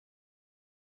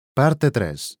Parte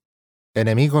 3.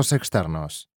 Enemigos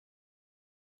externos.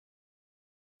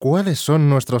 ¿Cuáles son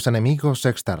nuestros enemigos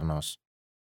externos?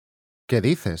 ¿Qué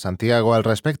dice Santiago al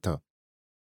respecto?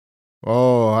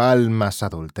 Oh, almas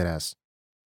adúlteras.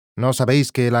 ¿No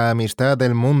sabéis que la amistad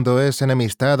del mundo es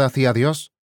enemistad hacia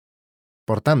Dios?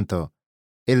 Por tanto,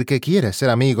 el que quiere ser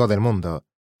amigo del mundo,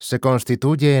 se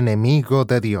constituye enemigo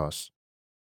de Dios.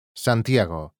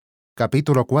 Santiago,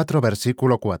 capítulo 4,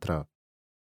 versículo 4.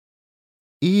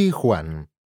 Y Juan.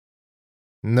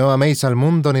 No améis al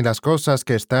mundo ni las cosas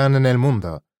que están en el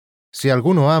mundo. Si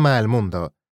alguno ama al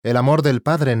mundo, el amor del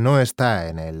Padre no está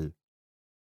en él.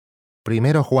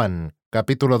 Primero Juan,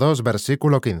 capítulo 2,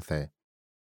 versículo 15.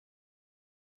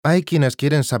 Hay quienes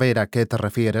quieren saber a qué te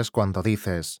refieres cuando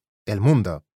dices, el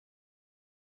mundo.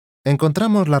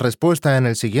 Encontramos la respuesta en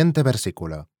el siguiente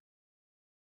versículo.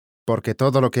 Porque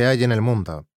todo lo que hay en el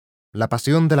mundo, la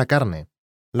pasión de la carne,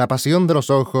 la pasión de los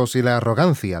ojos y la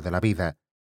arrogancia de la vida,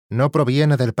 no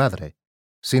proviene del Padre,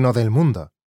 sino del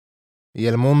mundo. Y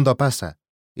el mundo pasa,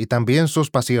 y también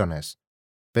sus pasiones,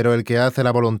 pero el que hace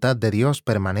la voluntad de Dios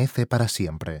permanece para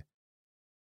siempre.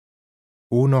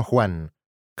 1 Juan,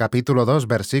 capítulo 2,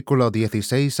 versículo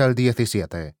 16 al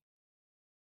 17.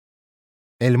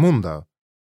 El mundo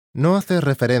no hace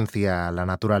referencia a la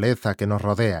naturaleza que nos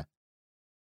rodea.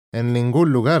 En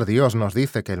ningún lugar Dios nos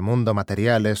dice que el mundo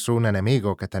material es un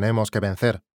enemigo que tenemos que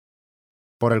vencer.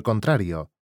 Por el contrario,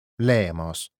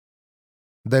 leemos: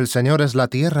 Del Señor es la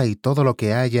tierra y todo lo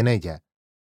que hay en ella,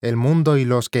 el mundo y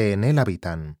los que en él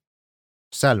habitan.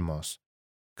 Salmos,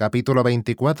 capítulo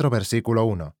 24, versículo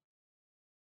 1.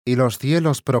 Y los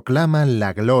cielos proclaman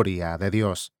la gloria de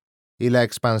Dios, y la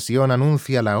expansión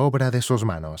anuncia la obra de sus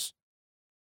manos.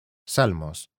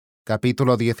 Salmos,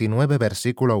 capítulo 19,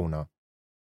 versículo 1.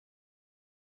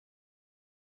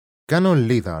 Canon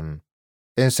Liddon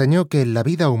enseñó que la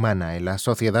vida humana y la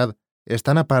sociedad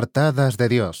están apartadas de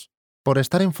Dios, por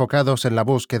estar enfocados en la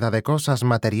búsqueda de cosas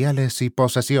materiales y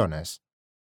posesiones.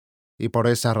 Y por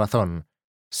esa razón,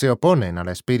 se oponen al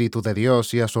Espíritu de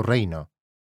Dios y a su reino.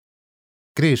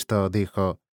 Cristo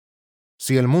dijo: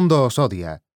 Si el mundo os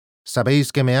odia,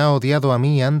 sabéis que me ha odiado a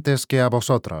mí antes que a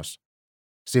vosotros.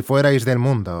 Si fuerais del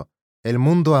mundo, el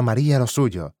mundo amaría lo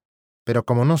suyo, pero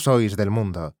como no sois del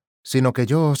mundo, sino que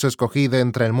yo os escogí de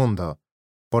entre el mundo,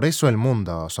 por eso el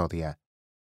mundo os odia.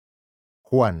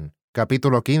 Juan,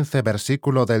 capítulo 15,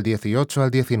 versículo del 18 al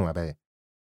 19.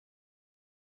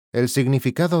 El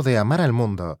significado de amar al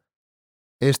mundo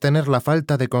es tener la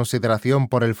falta de consideración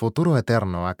por el futuro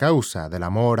eterno a causa del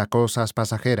amor a cosas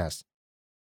pasajeras.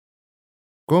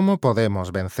 ¿Cómo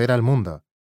podemos vencer al mundo?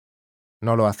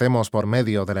 No lo hacemos por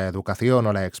medio de la educación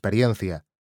o la experiencia.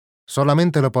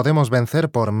 Solamente lo podemos vencer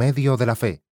por medio de la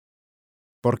fe.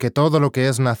 Porque todo lo que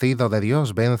es nacido de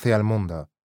Dios vence al mundo.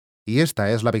 Y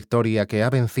esta es la victoria que ha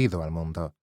vencido al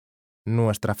mundo: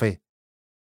 nuestra fe.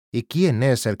 ¿Y quién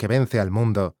es el que vence al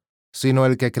mundo, sino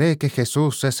el que cree que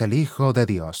Jesús es el Hijo de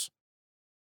Dios?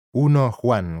 1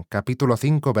 Juan, capítulo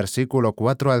 5, versículo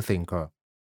 4 al 5.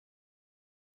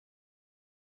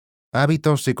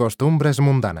 Hábitos y costumbres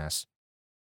mundanas.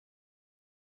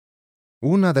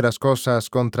 Una de las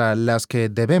cosas contra las que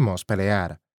debemos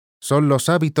pelear son los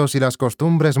hábitos y las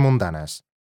costumbres mundanas.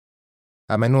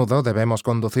 A menudo debemos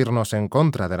conducirnos en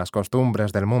contra de las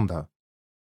costumbres del mundo.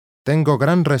 Tengo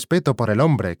gran respeto por el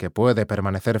hombre que puede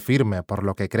permanecer firme por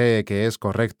lo que cree que es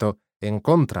correcto en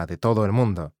contra de todo el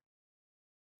mundo.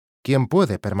 Quien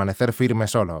puede permanecer firme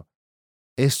solo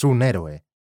es un héroe.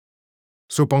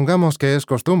 Supongamos que es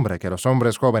costumbre que los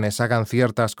hombres jóvenes hagan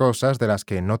ciertas cosas de las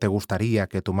que no te gustaría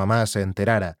que tu mamá se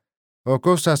enterara, o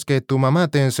cosas que tu mamá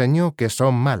te enseñó que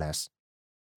son malas.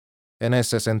 En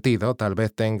ese sentido, tal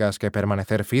vez tengas que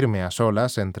permanecer firme a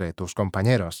solas entre tus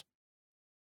compañeros.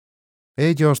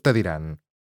 Ellos te dirán: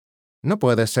 no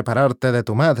puedes separarte de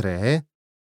tu madre, ¿eh?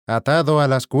 ¿Atado a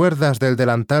las cuerdas del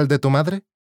delantal de tu madre?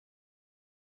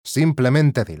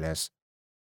 Simplemente diles: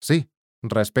 sí,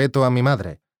 respeto a mi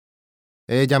madre.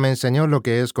 Ella me enseñó lo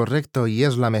que es correcto y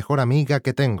es la mejor amiga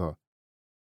que tengo.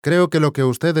 Creo que lo que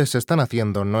ustedes están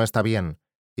haciendo no está bien,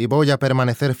 y voy a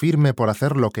permanecer firme por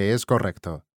hacer lo que es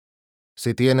correcto.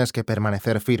 Si tienes que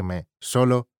permanecer firme,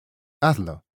 solo,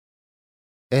 hazlo.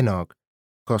 Enoc,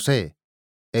 José,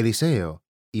 Eliseo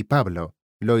y Pablo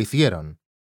lo hicieron.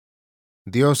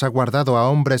 Dios ha guardado a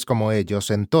hombres como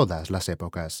ellos en todas las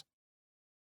épocas.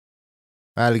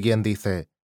 Alguien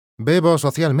dice: bebo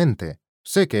socialmente.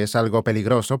 Sé que es algo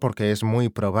peligroso porque es muy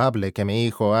probable que mi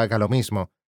hijo haga lo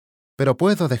mismo, pero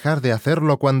puedo dejar de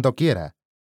hacerlo cuando quiera.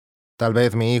 Tal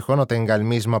vez mi hijo no tenga el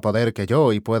mismo poder que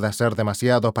yo y pueda ser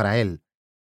demasiado para él.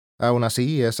 Aún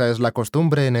así, esa es la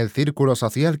costumbre en el círculo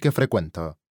social que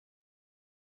frecuento.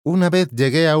 Una vez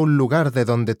llegué a un lugar de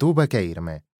donde tuve que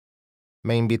irme.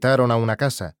 Me invitaron a una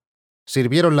casa.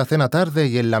 Sirvieron la cena tarde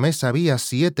y en la mesa había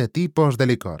 7 tipos de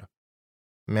licor.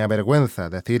 Me avergüenza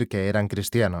decir que eran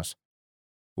cristianos.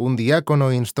 Un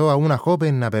diácono instó a una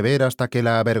joven a beber hasta que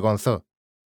la avergonzó.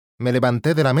 Me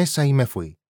levanté de la mesa y me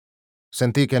fui.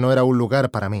 Sentí que no era un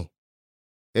lugar para mí.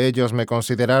 Ellos me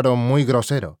consideraron muy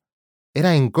grosero.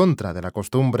 Era en contra de la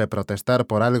costumbre protestar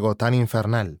por algo tan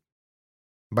infernal.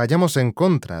 Vayamos en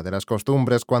contra de las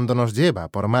costumbres cuando nos lleva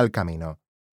por mal camino.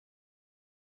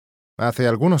 Hace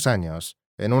algunos años,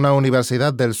 en una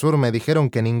universidad del sur me dijeron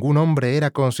que ningún hombre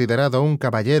era considerado un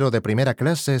caballero de primera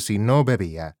clase si no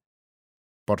bebía.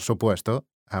 Por supuesto,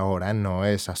 ahora no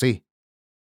es así.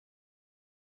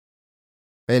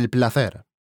 El placer.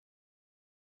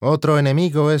 Otro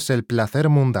enemigo es el placer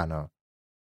mundano.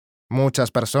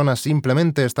 Muchas personas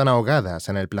simplemente están ahogadas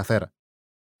en el placer.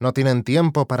 No tienen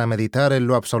tiempo para meditar en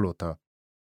lo absoluto.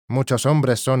 Muchos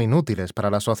hombres son inútiles para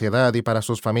la sociedad y para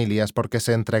sus familias porque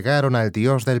se entregaron al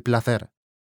Dios del placer.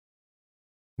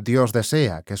 Dios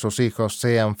desea que sus hijos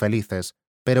sean felices,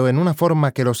 pero en una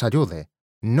forma que los ayude,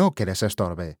 no que les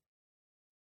estorbe.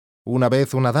 Una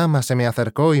vez una dama se me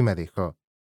acercó y me dijo: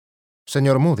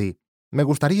 «Señor Moody, me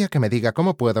gustaría que me diga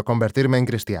cómo puedo convertirme en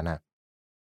cristiana».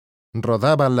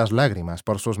 Rodaban las lágrimas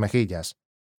por sus mejillas.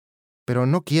 «Pero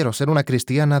no quiero ser una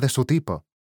cristiana de su tipo».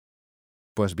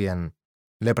 «Pues bien»,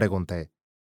 le pregunté,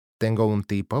 «¿tengo un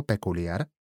tipo peculiar?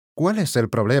 ¿Cuál es el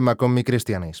problema con mi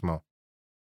cristianismo?»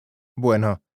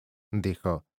 «Bueno»,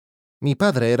 dijo, «mi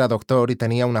padre era doctor y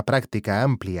tenía una práctica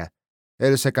amplia.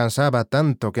 Él se cansaba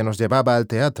tanto que nos llevaba al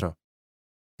teatro.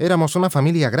 Éramos una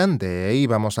familia grande e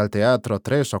íbamos al teatro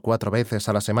 3 o 4 veces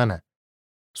a la semana.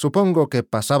 Supongo que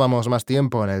pasábamos más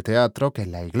tiempo en el teatro que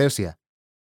en la iglesia.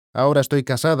 Ahora estoy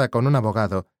casada con un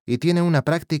abogado y tiene una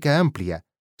práctica amplia.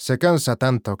 Se cansa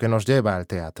tanto que nos lleva al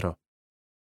teatro».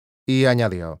 Y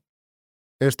añadió: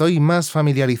 «Estoy más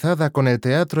familiarizada con el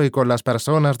teatro y con las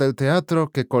personas del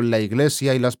teatro que con la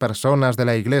iglesia y las personas de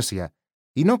la iglesia,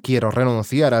 y no quiero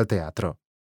renunciar al teatro».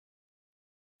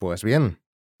 «Pues bien»,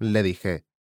 le dije,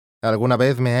 «¿alguna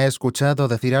vez me ha escuchado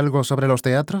decir algo sobre los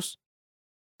teatros?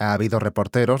 Ha habido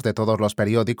reporteros de todos los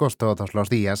periódicos todos los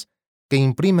días que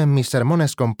imprimen mis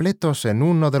sermones completos en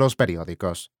uno de los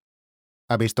periódicos.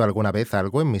 ¿Ha visto alguna vez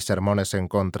algo en mis sermones en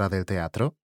contra del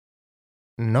teatro?»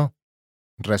 «No»,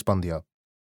 respondió.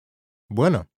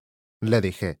 «Bueno», le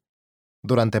dije,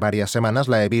 «durante varias semanas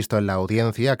la he visto en la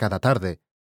audiencia cada tarde.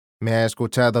 ¿Me ha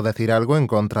escuchado decir algo en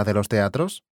contra de los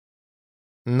teatros?»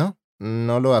 «No,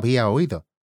 no lo había oído».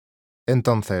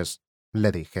 «Entonces»,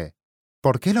 le dije,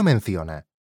 «¿por qué lo menciona?»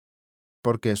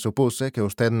 «Porque supuse que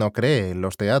usted no cree en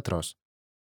los teatros».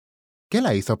 «¿Qué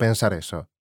la hizo pensar eso?»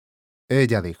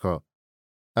 Ella dijo: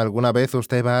 «¿Alguna vez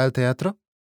usted va al teatro?»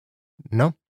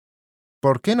 «No».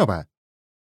 «¿Por qué no va?»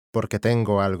 «Porque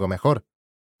tengo algo mejor.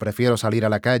 Prefiero salir a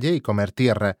la calle y comer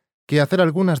tierra que hacer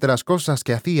algunas de las cosas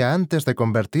que hacía antes de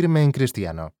convertirme en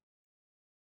cristiano».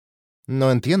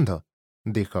 «No entiendo»,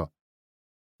 dijo.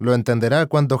 «Lo entenderá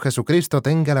cuando Jesucristo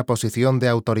tenga la posición de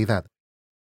autoridad.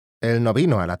 Él no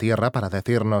vino a la tierra para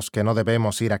decirnos que no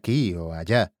debemos ir aquí o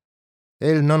allá.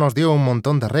 Él no nos dio un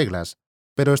montón de reglas,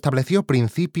 pero estableció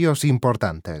principios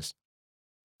importantes.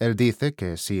 Él dice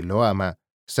que si lo ama,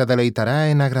 se deleitará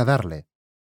en agradarle».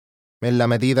 En la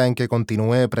medida en que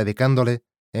continué predicándole,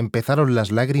 empezaron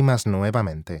las lágrimas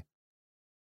nuevamente.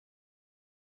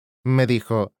 Me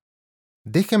dijo: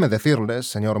 «Déjeme decirles,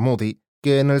 señor Moody,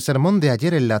 que en el sermón de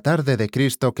ayer en la tarde de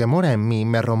Cristo que mora en mí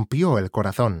me rompió el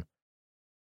corazón.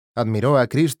 Admiró a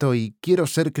Cristo y quiero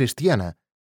ser cristiana,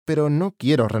 pero no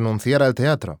quiero renunciar al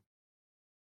teatro».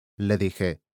 Le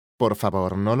dije: «Por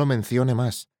favor, no lo mencione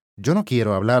más. Yo no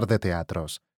quiero hablar de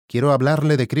teatros. Quiero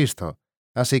hablarle de Cristo».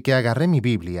 Así que agarré mi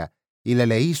Biblia y le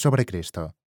leí sobre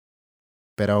Cristo.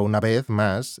 Pero una vez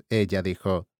más, ella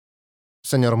dijo: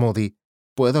 «Señor Moody,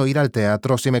 ¿puedo ir al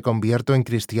teatro si me convierto en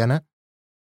cristiana?»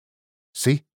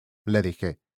 «Sí», le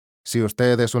dije. «Si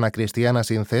usted es una cristiana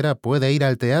sincera, puede ir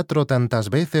al teatro tantas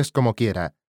veces como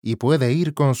quiera, y puede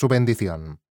ir con su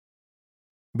bendición».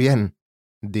 «Bien»,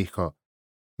 dijo.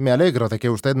 «Me alegro de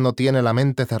que usted no tiene la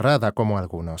mente cerrada como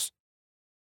algunos».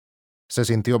 Se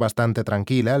sintió bastante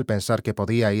tranquila al pensar que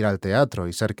podía ir al teatro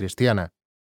y ser cristiana.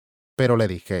 Pero le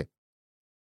dije: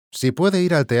 «Si puede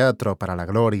ir al teatro para la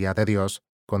gloria de Dios,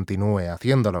 continúe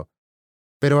haciéndolo.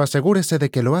 Pero asegúrese de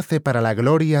que lo hace para la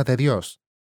gloria de Dios.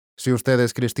 Si usted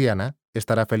es cristiana,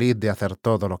 estará feliz de hacer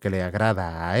todo lo que le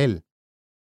agrada a Él».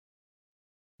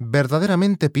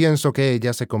 Verdaderamente pienso que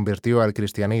ella se convirtió al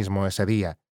cristianismo ese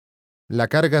día. La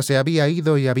carga se había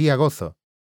ido y había gozo.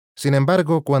 Sin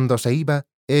embargo, cuando se iba,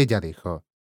 ella dijo: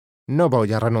 No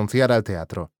voy a renunciar al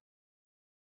teatro.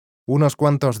 Unos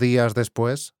cuantos días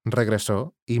después,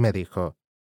 regresó y me dijo: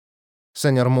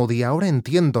 Señor Moody, ahora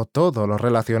entiendo todo lo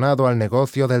relacionado al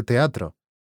negocio del teatro.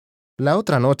 La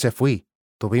otra noche fui.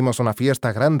 Tuvimos una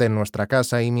fiesta grande en nuestra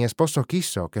casa y mi esposo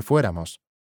quiso que fuéramos.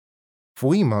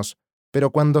 Fuimos,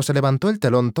 pero cuando se levantó el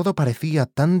telón todo parecía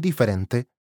tan diferente.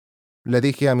 Le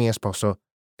dije a mi esposo: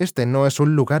 Este no es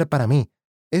un lugar para mí.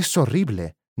 Es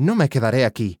horrible. No me quedaré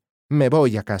aquí. Me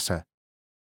voy a casa.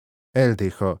 Él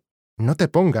dijo: No te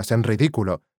pongas en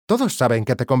ridículo. Todos saben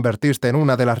que te convertiste en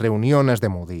una de las reuniones de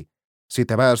Moody. Si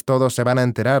te vas, todos se van a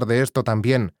enterar de esto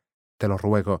también. Te lo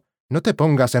ruego, no te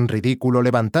pongas en ridículo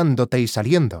levantándote y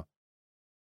saliendo.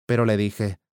 Pero le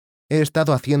dije: He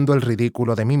estado haciendo el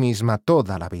ridículo de mí misma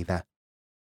toda la vida.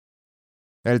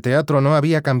 El teatro no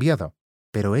había cambiado,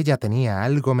 pero ella tenía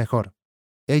algo mejor.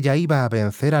 Ella iba a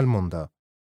vencer al mundo.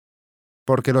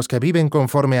 Porque los que viven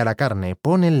conforme a la carne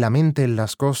ponen la mente en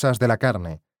las cosas de la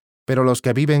carne, pero los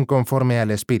que viven conforme al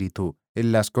Espíritu,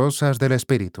 en las cosas del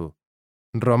Espíritu.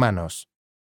 Romanos,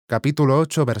 capítulo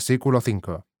 8, versículo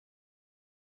 5.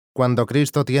 Cuando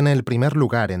Cristo tiene el primer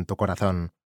lugar en tu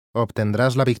corazón,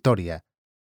 obtendrás la victoria.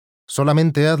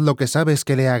 Solamente haz lo que sabes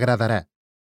que le agradará.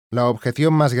 La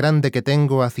objeción más grande que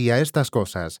tengo hacia estas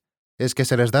cosas es que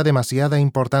se les da demasiada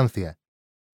importancia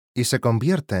y se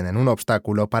convierten en un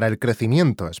obstáculo para el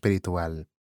crecimiento espiritual.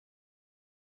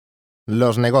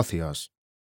 Los negocios.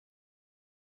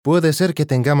 Puede ser que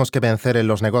tengamos que vencer en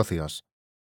los negocios.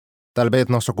 Tal vez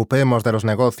nos ocupemos de los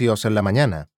negocios en la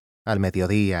mañana, al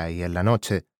mediodía y en la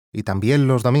noche, y también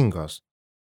los domingos.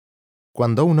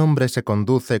 Cuando un hombre se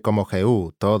conduce como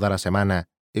Jehú toda la semana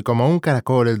y como un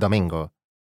caracol el domingo,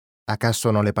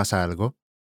 ¿acaso no le pasa algo?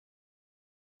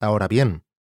 Ahora bien,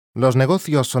 los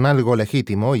negocios son algo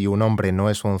legítimo y un hombre no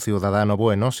es un ciudadano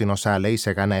bueno si no sale y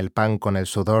se gana el pan con el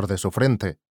sudor de su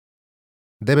frente.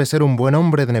 Debe ser un buen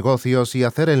hombre de negocios y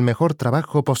hacer el mejor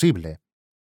trabajo posible.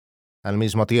 Al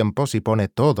mismo tiempo, si pone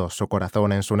todo su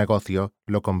corazón en su negocio,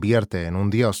 lo convierte en un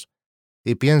dios,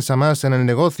 y piensa más en el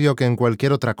negocio que en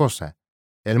cualquier otra cosa.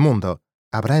 El mundo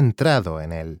habrá entrado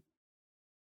en él.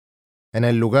 En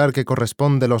el lugar que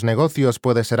corresponde los negocios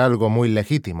puede ser algo muy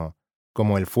legítimo,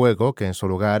 como el fuego, que en su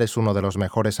lugar es uno de los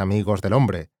mejores amigos del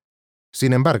hombre.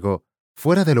 Sin embargo,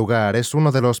 fuera de lugar es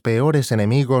uno de los peores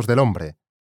enemigos del hombre.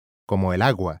 Como el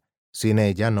agua, sin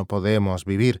ella no podemos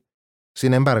vivir.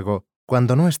 Sin embargo,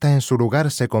 cuando no está en su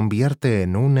lugar se convierte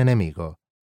en un enemigo.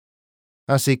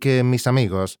 Así que, mis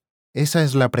amigos, esa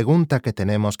es la pregunta que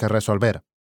tenemos que resolver.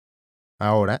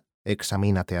 Ahora,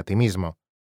 examínate a ti mismo.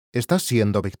 ¿Estás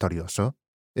siendo victorioso?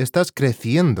 ¿Estás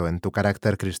creciendo en tu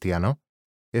carácter cristiano?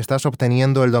 ¿Estás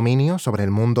obteniendo el dominio sobre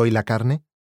el mundo y la carne?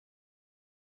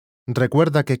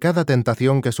 Recuerda que cada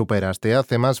tentación que superas te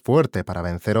hace más fuerte para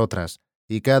vencer otras,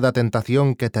 y cada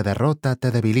tentación que te derrota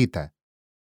te debilita.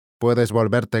 Puedes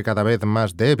volverte cada vez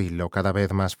más débil o cada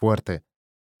vez más fuerte.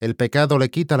 El pecado le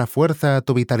quita la fuerza a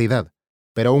tu vitalidad,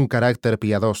 pero un carácter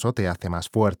piadoso te hace más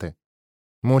fuerte.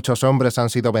 Muchos hombres han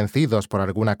sido vencidos por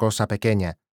alguna cosa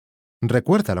pequeña.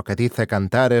 Recuerda lo que dice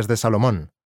Cantares de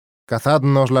Salomón: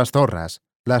 Cazadnos las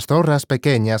zorras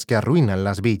pequeñas que arruinan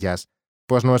las villas,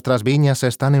 pues nuestras viñas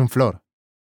están en flor.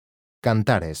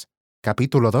 Cantares,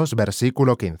 capítulo 2,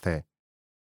 versículo 15.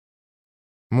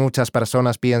 Muchas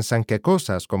personas piensan que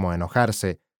cosas como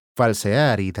enojarse,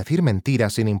 falsear y decir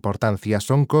mentiras sin importancia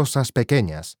son cosas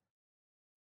pequeñas.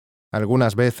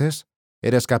 Algunas veces,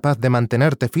 eres capaz de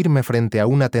mantenerte firme frente a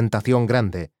una tentación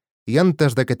grande, y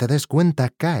antes de que te des cuenta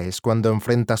caes cuando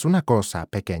enfrentas una cosa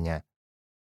pequeña.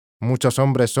 Muchos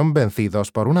hombres son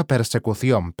vencidos por una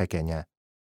persecución pequeña.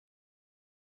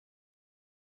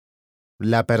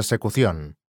 La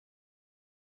persecución.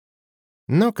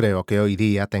 No creo que hoy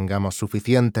día tengamos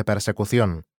suficiente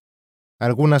persecución.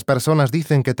 Algunas personas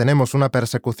dicen que tenemos una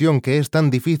persecución que es tan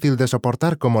difícil de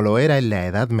soportar como lo era en la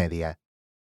Edad Media.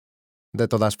 De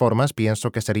todas formas,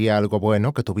 pienso que sería algo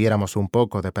bueno que tuviéramos un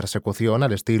poco de persecución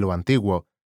al estilo antiguo.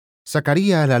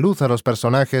 Sacaría a la luz a los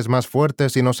personajes más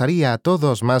fuertes y nos haría a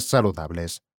todos más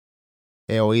saludables.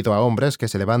 He oído a hombres que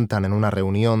se levantan en una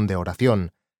reunión de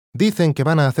oración, dicen que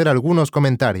van a hacer algunos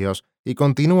comentarios y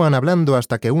continúan hablando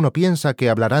hasta que uno piensa que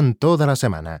hablarán toda la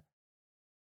semana.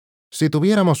 Si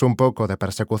tuviéramos un poco de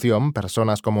persecución,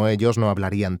 personas como ellos no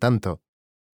hablarían tanto.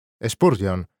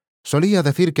 Spurgeon solía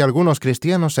decir que algunos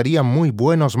cristianos serían muy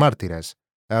buenos mártires,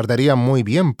 arderían muy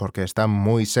bien porque están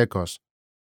muy secos.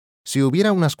 Si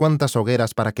hubiera unas cuantas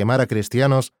hogueras para quemar a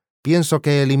cristianos, pienso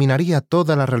que eliminaría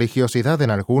toda la religiosidad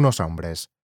en algunos hombres.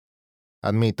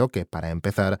 Admito que, para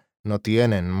empezar, no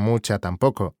tienen mucha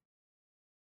tampoco.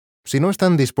 Si no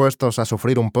están dispuestos a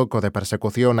sufrir un poco de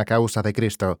persecución a causa de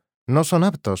Cristo, no son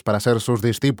aptos para ser sus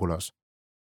discípulos.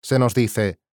 Se nos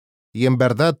dice, y en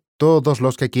verdad todos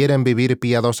los que quieren vivir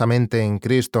piadosamente en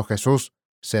Cristo Jesús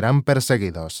serán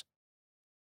perseguidos.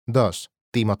 2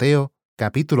 Timoteo,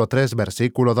 capítulo 3,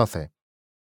 versículo 12.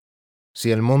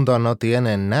 Si el mundo no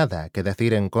tiene nada que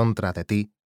decir en contra de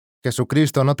ti,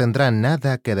 Jesucristo no tendrá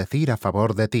nada que decir a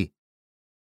favor de ti.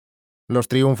 Los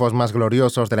triunfos más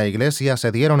gloriosos de la Iglesia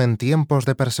se dieron en tiempos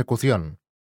de persecución.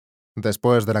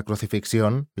 Después de la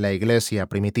crucifixión, la Iglesia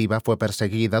primitiva fue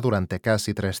perseguida durante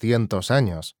casi 300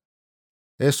 años.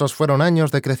 Esos fueron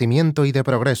años de crecimiento y de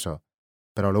progreso,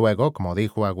 pero luego, como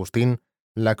dijo Agustín,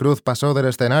 la cruz pasó del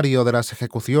escenario de las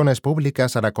ejecuciones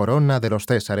públicas a la corona de los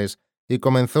Césares y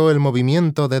comenzó el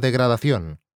movimiento de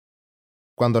degradación.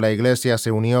 Cuando la Iglesia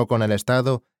se unió con el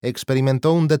Estado,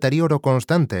 experimentó un deterioro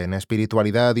constante en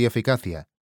espiritualidad y eficacia.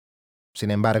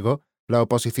 Sin embargo, la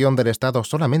oposición del Estado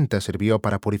solamente sirvió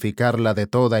para purificarla de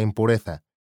toda impureza.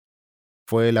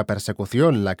 Fue la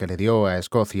persecución la que le dio a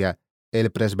Escocia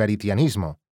el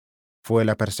presbiterianismo. Fue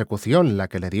la persecución la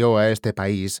que le dio a este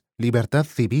país libertad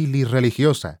civil y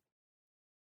religiosa.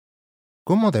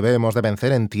 ¿Cómo debemos de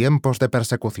vencer en tiempos de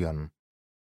persecución?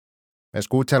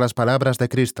 Escucha las palabras de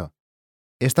Cristo.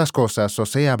 Estas cosas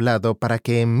os he hablado para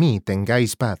que en mí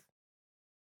tengáis paz.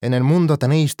 En el mundo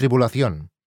tenéis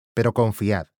tribulación, pero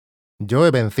confiad, yo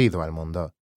he vencido al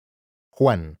mundo.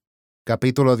 Juan,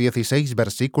 capítulo 16,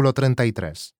 versículo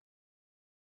 33.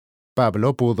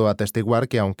 Pablo pudo atestiguar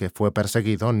que aunque fue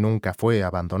perseguido, nunca fue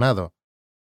abandonado.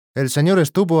 El Señor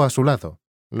estuvo a su lado,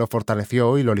 lo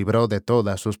fortaleció y lo libró de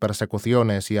todas sus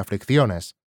persecuciones y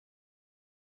aflicciones.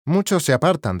 Muchos se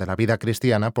apartan de la vida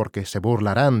cristiana porque se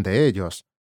burlarán de ellos.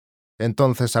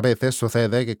 Entonces a veces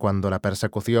sucede que cuando la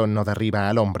persecución no derriba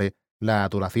al hombre, la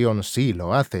adulación sí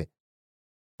lo hace.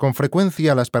 Con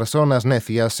frecuencia las personas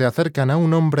necias se acercan a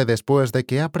un hombre después de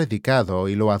que ha predicado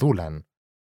y lo adulan.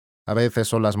 A veces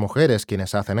son las mujeres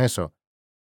quienes hacen eso.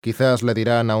 Quizás le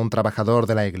dirán a un trabajador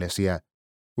de la iglesia,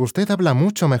 «Usted habla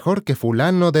mucho mejor que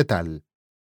fulano de tal».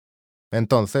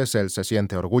 Entonces él se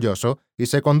siente orgulloso y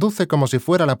se conduce como si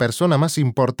fuera la persona más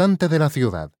importante de la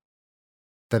ciudad.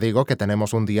 Te digo que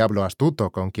tenemos un diablo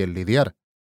astuto con quien lidiar.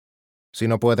 Si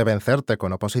no puede vencerte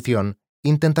con oposición,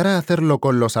 intentará hacerlo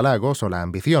con los halagos o la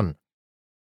ambición.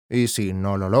 Y si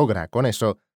no lo logra con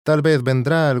eso, tal vez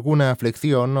vendrá alguna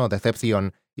aflicción o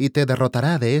decepción y te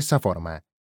derrotará de esa forma.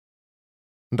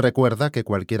 Recuerda que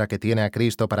cualquiera que tiene a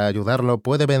Cristo para ayudarlo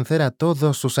puede vencer a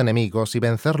todos sus enemigos y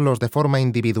vencerlos de forma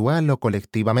individual o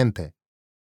colectivamente.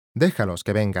 Déjalos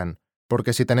que vengan,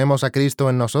 porque si tenemos a Cristo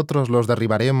en nosotros los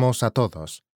derribaremos a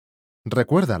todos.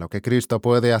 Recuerda lo que Cristo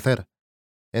puede hacer.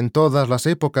 En todas las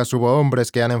épocas hubo hombres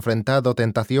que han enfrentado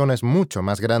tentaciones mucho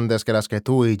más grandes que las que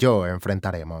tú y yo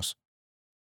enfrentaremos.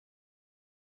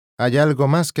 Hay algo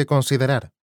más que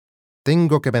considerar.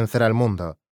 Tengo que vencer al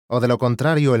mundo, o de lo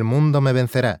contrario el mundo me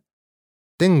vencerá.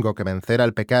 Tengo que vencer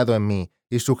al pecado en mí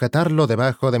y sujetarlo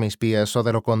debajo de mis pies, o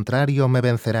de lo contrario me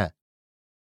vencerá.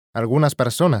 Algunas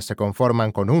personas se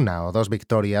conforman con 1 o 2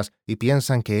 victorias y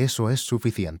piensan que eso es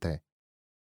suficiente.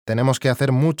 Tenemos que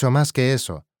hacer mucho más que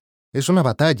eso. Es una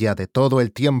batalla de todo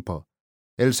el tiempo.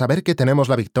 El saber que tenemos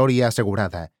la victoria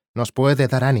asegurada nos puede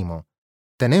dar ánimo.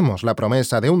 Tenemos la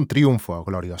promesa de un triunfo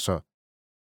glorioso.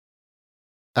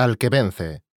 Al que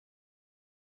vence.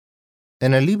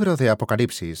 En el libro de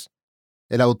Apocalipsis,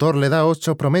 el autor le da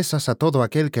 8 promesas a todo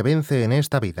aquel que vence en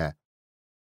esta vida.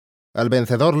 Al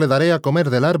vencedor le daré a comer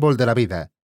del árbol de la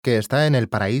vida, que está en el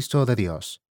paraíso de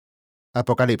Dios.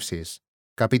 Apocalipsis,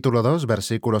 capítulo 2,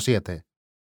 versículo 7.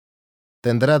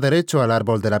 Tendrá derecho al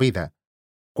árbol de la vida.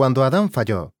 Cuando Adán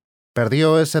falló,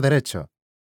 perdió ese derecho.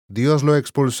 Dios lo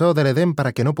expulsó del Edén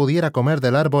para que no pudiera comer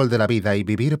del árbol de la vida y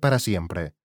vivir para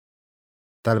siempre.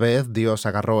 Tal vez Dios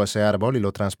agarró ese árbol y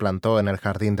lo trasplantó en el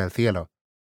jardín del cielo.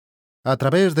 A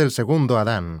través del segundo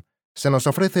Adán, se nos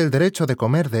ofrece el derecho de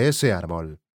comer de ese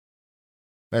árbol.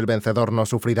 El vencedor no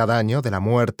sufrirá daño de la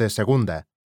muerte segunda.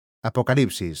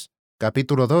 Apocalipsis,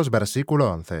 capítulo 2,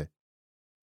 versículo 11.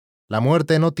 La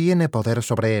muerte no tiene poder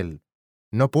sobre él.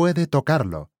 No puede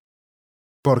tocarlo.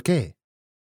 ¿Por qué?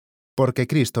 Porque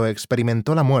Cristo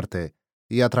experimentó la muerte,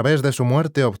 y a través de su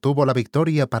muerte obtuvo la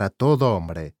victoria para todo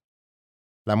hombre.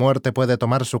 La muerte puede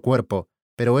tomar su cuerpo,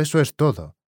 pero eso es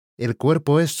todo. El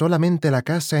cuerpo es solamente la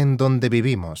casa en donde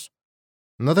vivimos.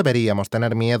 No deberíamos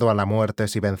tener miedo a la muerte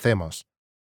si vencemos.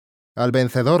 Al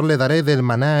vencedor le daré del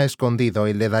maná escondido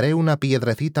y le daré una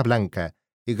piedrecita blanca,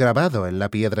 y grabado en la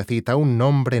piedrecita un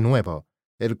nombre nuevo,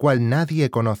 el cual nadie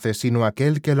conoce sino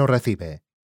aquel que lo recibe.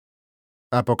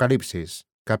 Apocalipsis,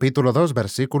 capítulo 2,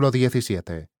 versículo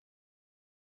 17.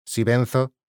 Si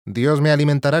venzo, Dios me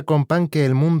alimentará con pan que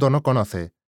el mundo no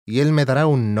conoce, y él me dará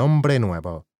un nombre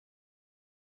nuevo.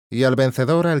 Y al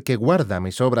vencedor, al que guarda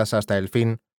mis obras hasta el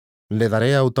fin, le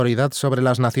daré autoridad sobre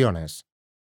las naciones.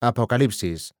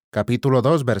 Apocalipsis, capítulo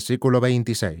 2, versículo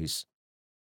 26.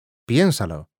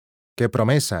 Piénsalo. ¡Qué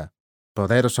promesa!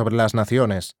 Poder sobre las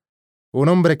naciones. Un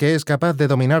hombre que es capaz de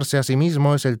dominarse a sí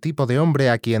mismo es el tipo de hombre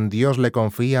a quien Dios le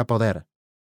confía poder.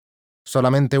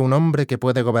 Solamente un hombre que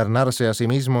puede gobernarse a sí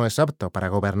mismo es apto para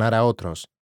gobernar a otros.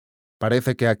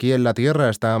 Parece que aquí en la tierra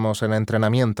estamos en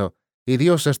entrenamiento, y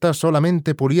Dios está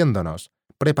solamente puliéndonos,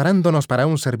 preparándonos para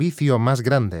un servicio más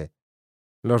grande.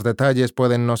 Los detalles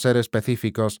pueden no ser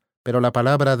específicos, pero la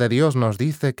palabra de Dios nos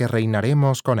dice que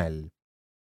reinaremos con Él.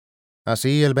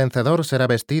 Así el vencedor será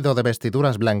vestido de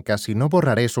vestiduras blancas y no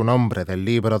borraré su nombre del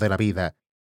libro de la vida,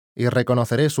 y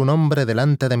reconoceré su nombre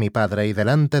delante de mi Padre y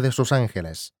delante de sus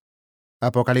ángeles.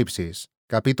 Apocalipsis,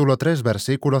 capítulo 3,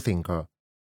 versículo 5.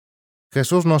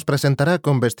 Jesús nos presentará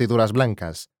con vestiduras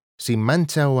blancas, sin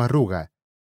mancha o arruga,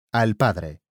 al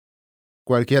Padre.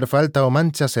 Cualquier falta o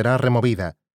mancha será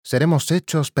removida, seremos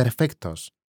hechos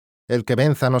perfectos. El que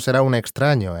venza no será un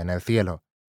extraño en el cielo.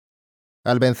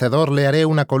 Al vencedor le haré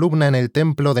una columna en el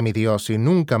templo de mi Dios y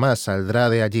nunca más saldrá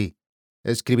de allí.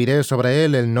 Escribiré sobre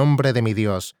él el nombre de mi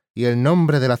Dios y el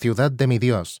nombre de la ciudad de mi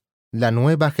Dios, la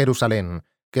nueva Jerusalén,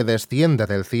 que desciende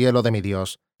del cielo de mi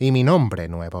Dios, y mi nombre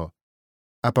nuevo.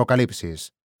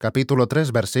 Apocalipsis, capítulo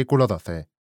 3, versículo 12.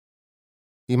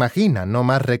 Imagina no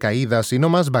más recaídas y no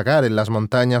más vagar en las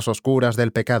montañas oscuras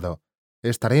del pecado.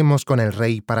 Estaremos con el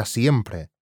Rey para siempre.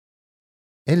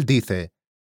 Él dice,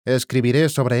 escribiré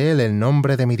sobre él el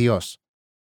nombre de mi Dios.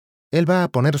 Él va a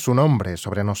poner su nombre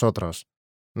sobre nosotros.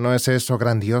 ¿No es eso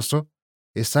grandioso?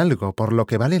 Es algo por lo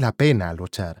que vale la pena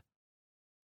luchar.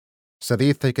 Se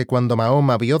dice que cuando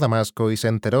Mahoma vio Damasco y se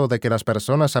enteró de que las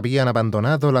personas habían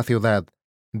abandonado la ciudad,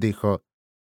 dijo,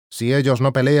 si ellos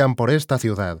no pelean por esta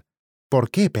ciudad, ¿por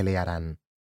qué pelearán?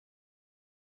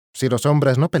 Si los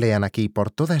hombres no pelean aquí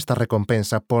por toda esta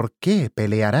recompensa, ¿por qué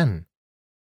pelearán?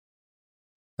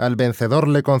 Al vencedor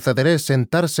le concederé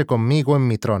sentarse conmigo en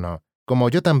mi trono, como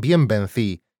yo también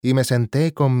vencí, y me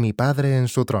senté con mi Padre en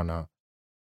su trono.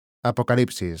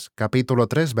 Apocalipsis, capítulo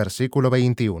 3, versículo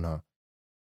 21.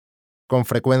 Con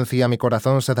frecuencia mi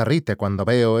corazón se derrite cuando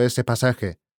veo ese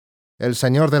pasaje. El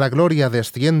Señor de la Gloria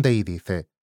desciende y dice,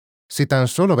 si tan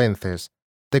solo vences,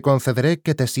 te concederé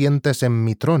que te sientes en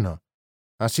mi trono,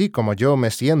 así como yo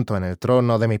me siento en el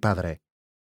trono de mi Padre.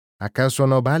 ¿Acaso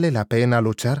no vale la pena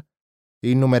luchar?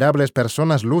 Innumerables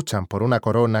personas luchan por una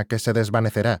corona que se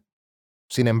desvanecerá.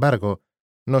 Sin embargo,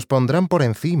 nos pondrán por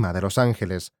encima de los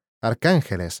ángeles,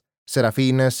 arcángeles,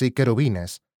 serafines y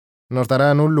querubines. Nos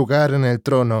darán un lugar en el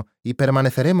trono y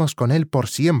permaneceremos con él por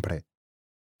siempre.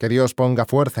 Que Dios ponga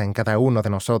fuerza en cada uno de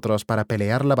nosotros para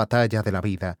pelear la batalla de la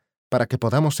vida, para que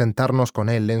podamos sentarnos con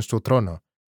él en su trono.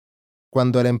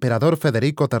 Cuando el emperador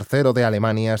Federico III de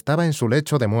Alemania estaba en su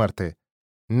lecho de muerte,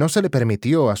 no se le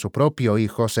permitió a su propio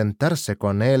hijo sentarse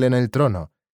con él en el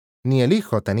trono, ni el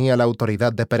hijo tenía la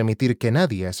autoridad de permitir que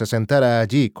nadie se sentara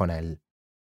allí con él.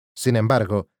 Sin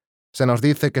embargo, se nos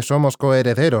dice que somos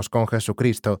coherederos con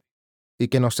Jesucristo y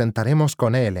que nos sentaremos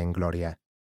con él en gloria.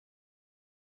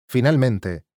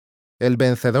 Finalmente, el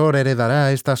vencedor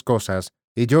heredará estas cosas,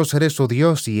 y yo seré su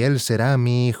Dios y él será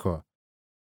mi hijo.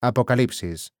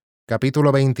 Apocalipsis,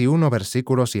 capítulo 21,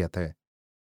 versículo 7.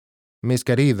 Mis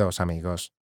queridos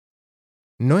amigos,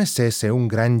 ¿no es ese un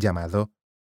gran llamado?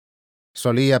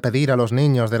 Solía pedir a los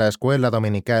niños de la escuela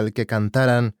dominical que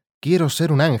cantaran «Quiero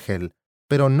ser un ángel»,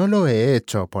 pero no lo he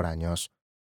hecho por años.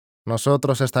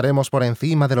 Nosotros estaremos por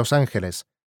encima de los ángeles,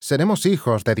 seremos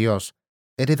hijos de Dios,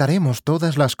 heredaremos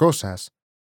todas las cosas.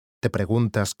 ¿Te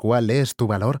preguntas cuál es tu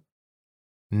valor?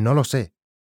 No lo sé.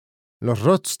 Los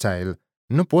Rothschild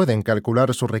no pueden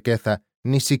calcular su riqueza,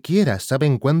 ni siquiera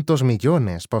saben cuántos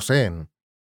millones poseen.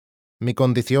 Mi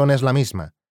condición es la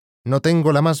misma. No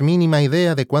tengo la más mínima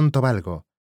idea de cuánto valgo.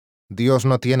 Dios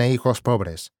no tiene hijos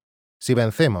pobres. Si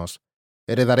vencemos,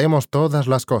 heredaremos todas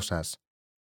las cosas.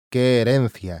 ¡Qué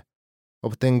herencia!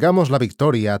 Obtengamos la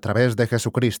victoria a través de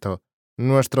Jesucristo,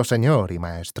 nuestro Señor y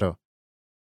Maestro.